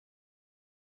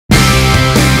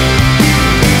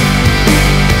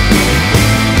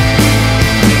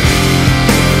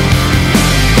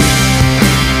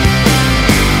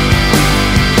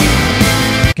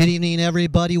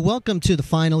everybody. Welcome to the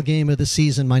final game of the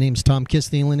season. My name's Tom Kiss,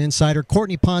 the Inland Insider.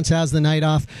 Courtney Ponce has the night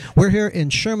off. We're here in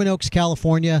Sherman Oaks,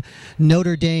 California.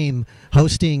 Notre Dame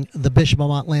hosting the Bishop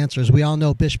Amat Lancers. We all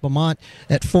know Bishop Amat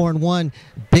at 4-1.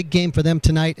 Big game for them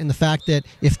tonight, and the fact that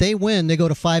if they win, they go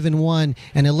to 5-1,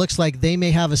 and it looks like they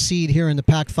may have a seed here in the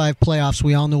Pac-5 playoffs.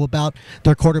 We all know about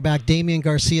their quarterback, Damian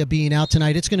Garcia, being out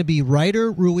tonight. It's going to be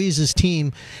Ryder Ruiz's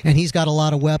team, and he's got a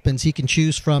lot of weapons he can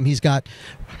choose from. He's got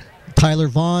Tyler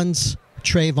Vaughn's,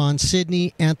 Trayvon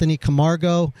Sidney, Anthony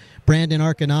Camargo, Brandon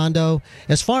Arcanando.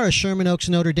 As far as Sherman Oaks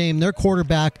Notre Dame, their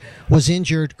quarterback was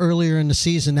injured earlier in the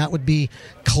season. That would be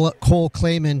Cole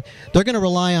Clayman. They're going to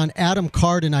rely on Adam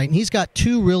Carr tonight, and he's got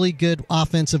two really good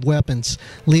offensive weapons.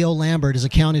 Leo Lambert is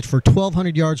accounted for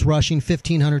 1,200 yards rushing,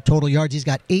 1,500 total yards. He's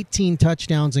got 18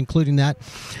 touchdowns, including that.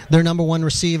 Their number one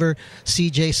receiver,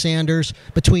 C.J. Sanders.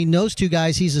 Between those two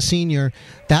guys, he's a senior.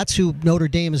 That's who Notre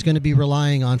Dame is going to be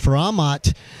relying on. For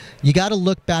Amat, you got to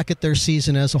look back at their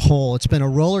season as a whole. It's been a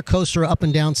roller coaster up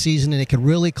and down season, and they could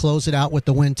really close it out with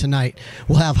the win tonight.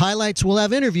 We'll have highlights, we'll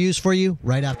have interviews for you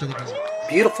right after the game.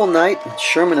 Beautiful night in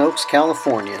Sherman Oaks,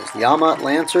 California, as the Amat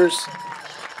Lancers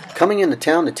coming into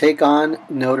town to take on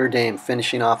Notre Dame,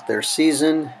 finishing off their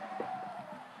season,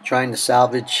 trying to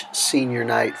salvage senior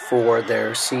night for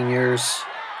their seniors.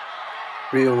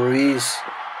 Ryder Ruiz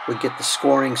would get the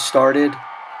scoring started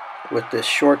with this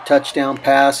short touchdown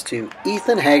pass to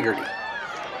Ethan Haggerty.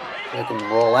 Let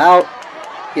him roll out.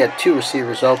 He had two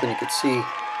receivers open. You could see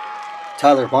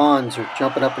Tyler Vaughn's are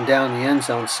jumping up and down the end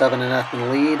zone, 7-0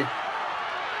 lead.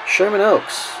 Sherman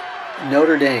Oaks,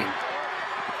 Notre Dame.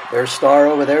 Their star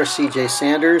over there, C.J.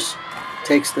 Sanders,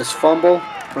 takes this fumble,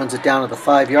 runs it down to the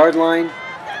 5-yard line.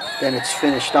 Then it's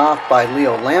finished off by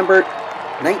Leo Lambert,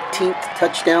 19th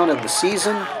touchdown of the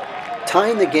season,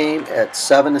 tying the game at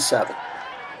 7-7.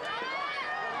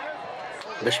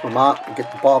 Bishop Amat will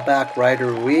get the ball back. Ryder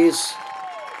Ruiz.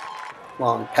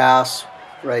 Long pass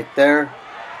right there.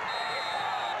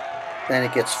 Then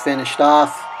it gets finished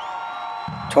off.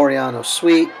 Toriano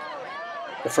Sweet,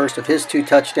 the first of his two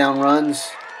touchdown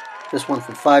runs. This one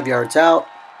from 5 yards out.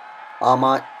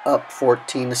 Amat up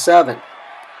 14-7.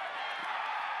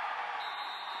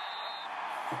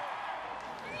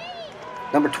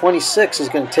 Number 26 is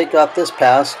going to take off this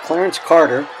pass. Clarence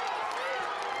Carter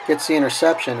gets the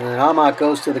interception, and then Amat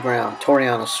goes to the ground.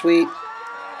 Toriano Sweet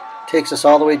takes us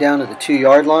all the way down to the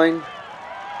 2-yard line.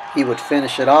 He would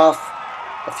finish it off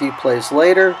a few plays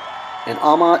later, and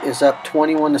Amat is up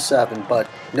 21-7. But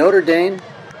Notre Dame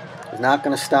is not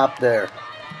going to stop there.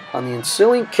 On the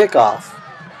ensuing kickoff,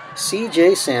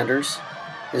 C.J. Sanders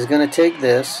is going to take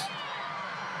this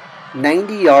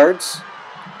 90 yards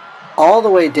all the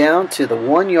way down to the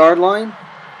 1-yard line.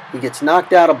 He gets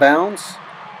knocked out of bounds.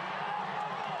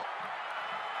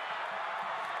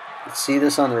 You see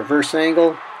this on the reverse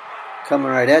angle, coming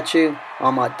right at you.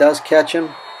 Amat does catch him.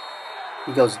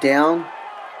 He goes down.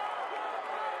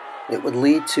 It would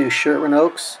lead to Sherman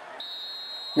Oaks.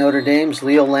 Notre Dame's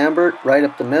Leo Lambert right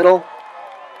up the middle.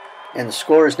 And the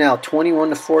score is now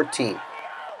 21-14.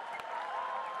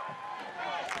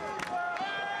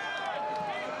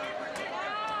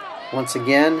 Once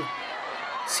again,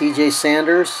 C.J.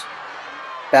 Sanders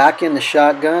back in the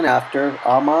shotgun after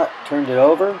Amat turned it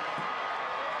over.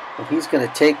 And he's going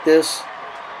to take this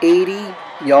 80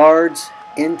 yards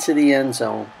into the end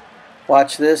zone.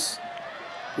 Watch this.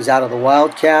 He's out of the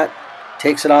Wildcat,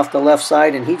 takes it off the left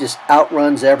side, and he just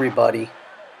outruns everybody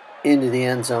into the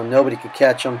end zone. Nobody could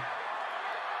catch him.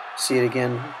 See it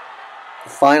again the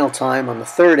final time on the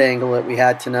third angle that we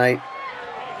had tonight.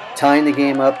 Tying the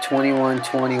game up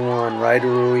 21-21. Ryder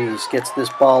Ruiz gets this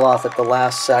ball off at the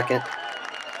last second.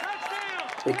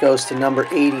 It goes to number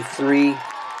 83,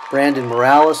 Brandon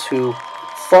Morales, who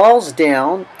falls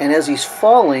down, and as he's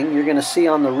falling, you're going to see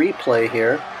on the replay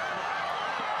here,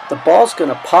 the ball's going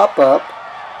to pop up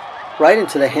right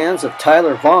into the hands of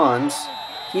Tyler Vaughn's.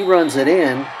 He runs it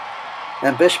in,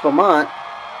 and Bishop Amat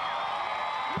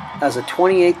has a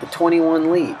 28-21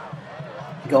 lead.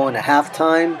 Going to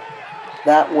halftime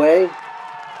that way.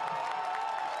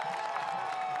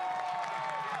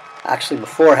 Actually,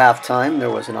 before halftime, there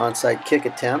was an onside kick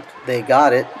attempt. They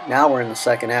got it. Now we're in the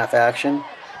second half action.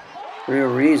 Ryder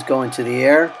Ruiz going to the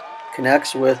air.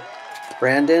 Connects with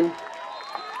Brandon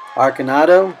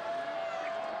Arcanado.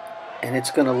 And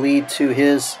it's going to lead to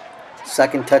his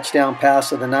second touchdown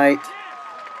pass of the night.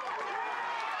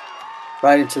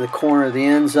 Right into the corner of the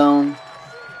end zone.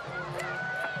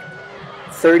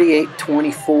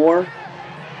 38-24.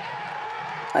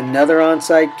 Another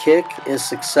onside kick is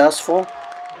successful.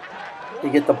 They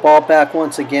get the ball back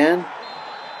once again,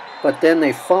 but then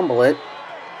they fumble it,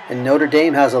 And Notre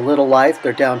Dame has a little life.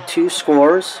 They're down 2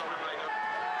 scores.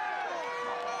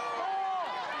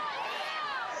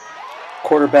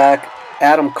 Quarterback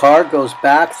Adam Carr goes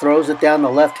back, throws it down the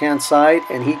left-hand side,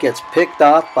 and he gets picked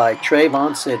off by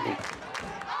Trayvon Sidney.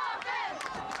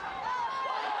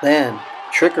 Then,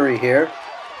 trickery here.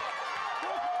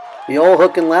 The old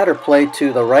hook and ladder play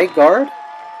to the right guard.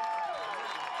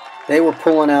 They were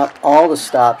pulling out all the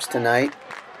stops tonight.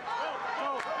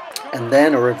 And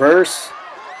then a reverse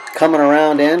coming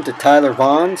around end to Tyler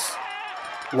Vaughn's.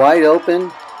 Wide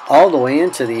open all the way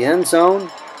into the end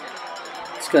zone.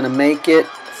 It's going to make it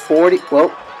 40. Whoa,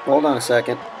 hold on a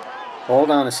second. Hold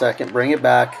on a second. Bring it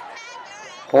back.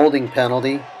 Holding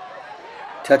penalty.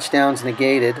 Touchdown's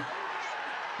negated.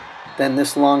 Then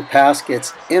this long pass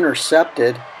gets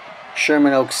intercepted.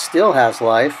 Sherman Oaks still has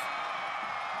life.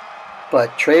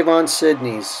 But Trayvon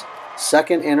Sidney's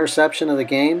second interception of the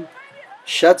game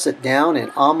shuts it down,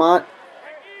 and Amat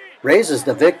raises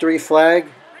the victory flag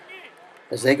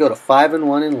as they go to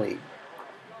 5-1 in lead.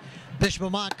 Bishop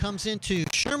Amat comes into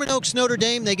Sherman Oaks Notre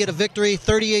Dame. They get a victory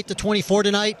 38-24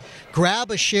 tonight. Grab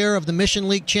a share of the Mission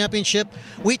League Championship.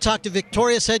 We talked to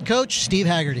victorious head coach Steve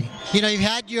Haggerty. You know, you've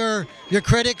had your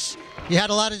critics. You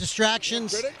had a lot of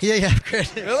distractions. Critics? Yeah, you have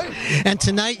critics. Really? And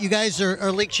tonight you guys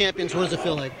are league champions. What does it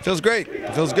feel like? Feels great.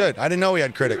 It feels good. I didn't know we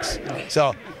had critics.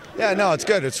 So, yeah, no, it's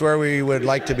good. It's where we would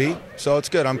like to be. So it's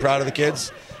good. I'm proud of the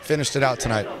kids. Finished it out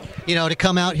tonight. You know, to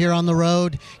come out here on the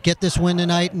road, get this win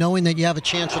tonight, knowing that you have a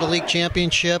chance for the league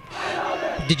championship.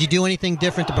 Did you do anything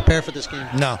different to prepare for this game?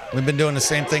 No, we've been doing the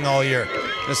same thing all year.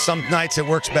 There's some nights it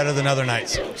works better than other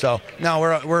nights. So, no,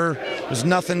 there's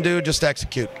nothing to do, just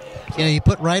execute. You know, you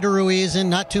put Ryder Ruiz in,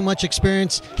 not too much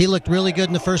experience. He looked really good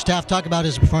in the first half. Talk about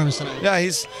his performance tonight.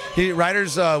 Yeah,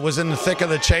 Ryder's was in the thick of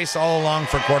the chase all along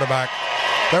for quarterback.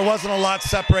 There wasn't a lot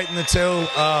separating the two,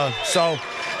 so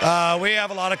we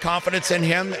have a lot of confidence in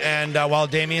him, and while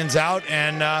Damien's out,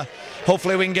 and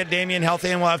hopefully we can get Damien healthy,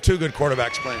 and we'll have 2 good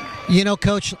quarterbacks playing. You know,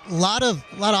 Coach, a lot of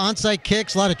onside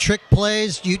kicks, a lot of trick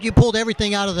plays. You pulled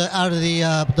everything out of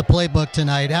the playbook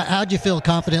tonight. How'd you feel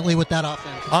confidently with that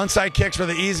offense? Onside kicks were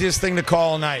the easiest thing to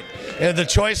call all night. The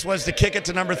choice was to kick it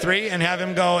to number 3 and have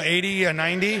him go 80 or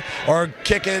 90, or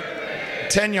kick it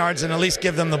 10 yards and at least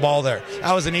give them the ball there.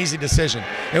 That was an easy decision.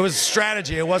 It was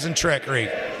strategy. It wasn't trickery.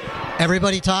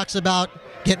 Everybody talks about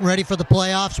getting ready for the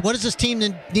playoffs. What does this team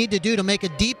need to do to make a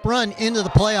deep run into the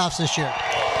playoffs this year?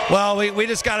 Well, we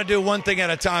just got to do one thing at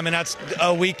a time, and that's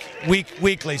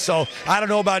weekly. So I don't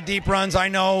know about deep runs. I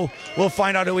know we'll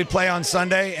find out who we play on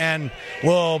Sunday, and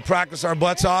we'll practice our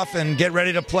butts off and get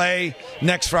ready to play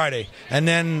next Friday. And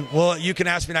then you can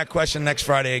ask me that question next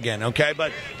Friday again, okay?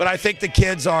 But I think the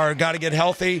kids got to get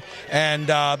healthy, and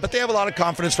but they have a lot of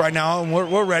confidence right now, and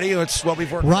we're ready. It's what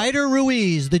we've worked. Ryder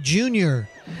Ruiz, the junior,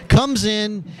 comes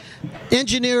in,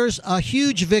 engineers a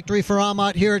huge victory for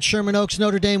Amat here at Sherman Oaks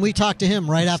Notre Dame. We talked to him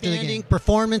right after the game.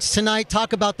 Performance tonight.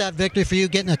 Talk about that victory for you,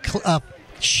 getting a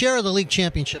share of the league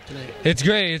championship tonight. It's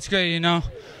great. It's great. You know,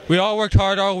 we all worked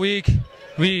hard all week.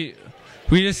 We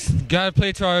just got to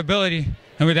play to our ability,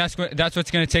 and that's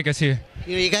what's going to take us here.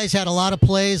 You know, you guys had a lot of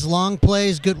plays, long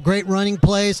plays, great running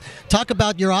plays. Talk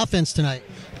about your offense tonight.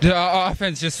 Our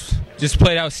offense just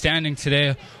played outstanding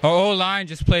today. Our O-line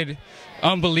just played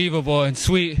unbelievable, and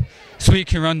Sweet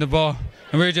can run the ball,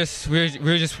 and we're just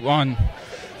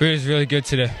really good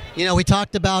today. You know, we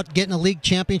talked about getting a league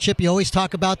championship. You always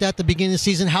talk about that at the beginning of the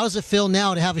season. How does it feel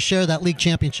now to have a share of that league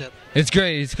championship? It's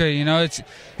great. It's great. You know,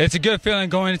 it's a good feeling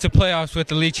going into playoffs with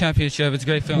the league championship. It's a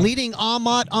great feeling. Leading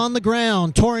Amat on the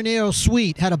ground, Torneo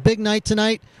Sweet had a big night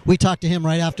tonight. We talked to him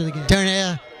right after the game.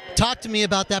 Torneo, talk to me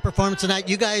about that performance tonight.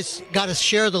 You guys got to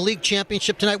share the league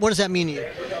championship tonight. What does that mean to you?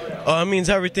 It means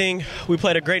everything. We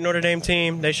played a great Notre Dame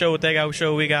team. They showed what they got, we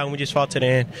showed what we got, and we just fought to the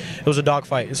end. It was a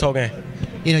dogfight this whole game.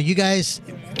 You know, you guys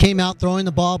came out throwing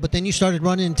the ball, but then you started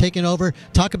running and taking over.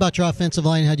 Talk about your offensive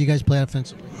line. How do you guys play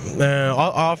offensively?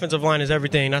 Our offensive line is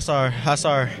everything. That's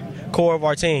our core of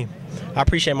our team. I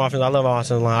appreciate my offense. I love our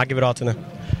offensive line. I give it all to them.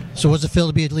 So what's it feel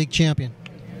to be a league champion?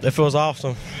 It feels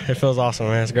awesome. It feels awesome,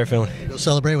 man. It's a great feeling. Go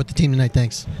celebrate with the team tonight.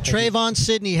 Thanks. Trayvon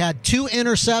Sidney had 2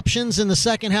 interceptions in the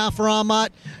second half for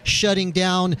Amat, shutting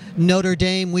down Notre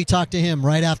Dame. We talked to him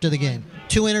right after the game.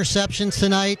 2 interceptions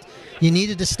tonight. You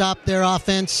needed to stop their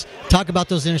offense. Talk about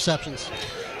those interceptions.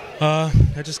 I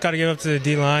just got to give up to the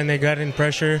D-line. They got in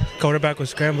pressure. Quarterback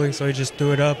was scrambling, so he just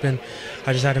threw it up, and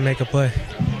I just had to make a play.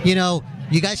 You know,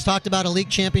 You guys talked about a league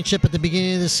championship at the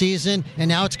beginning of the season, and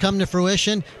now it's come to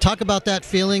fruition. Talk about that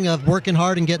feeling of working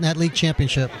hard and getting that league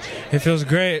championship. It feels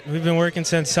great. We've been working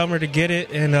since summer to get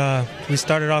it, and we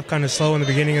started off kind of slow in the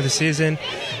beginning of the season.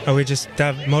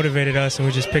 That motivated us, and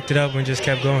we just picked it up and we just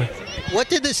kept going. What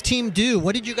did this team do?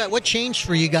 What changed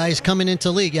for you guys coming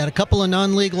into league? You had a couple of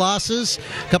non-league losses,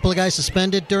 a couple of guys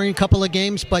suspended during a couple of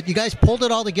games, but you guys pulled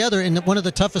it all together in one of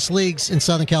the toughest leagues in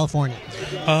Southern California.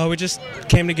 We just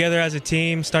came together as a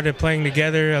team, started playing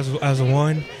together as a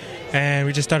one, and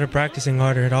we just started practicing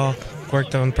harder. It all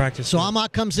worked on practice. So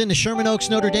Amat comes into Sherman Oaks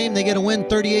Notre Dame. They get a win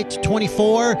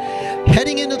 38-24.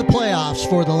 Heading into the playoffs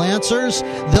for the Lancers.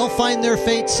 They'll find their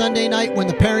fate Sunday night when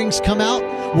the pairings come out.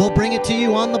 We'll bring it to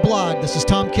you on the blog. This is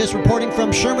Tom Kiss reporting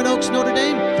from Sherman Oaks Notre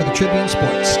Dame for the Tribune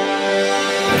Sports.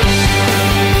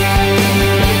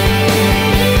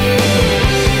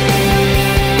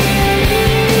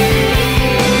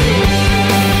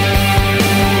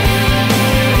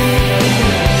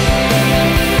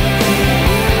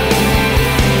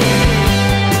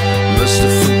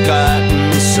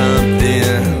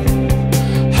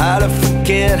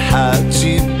 How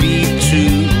to be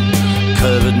true,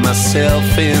 covered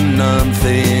myself in numb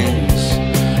things.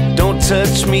 Don't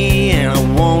touch me and I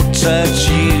won't touch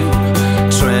you.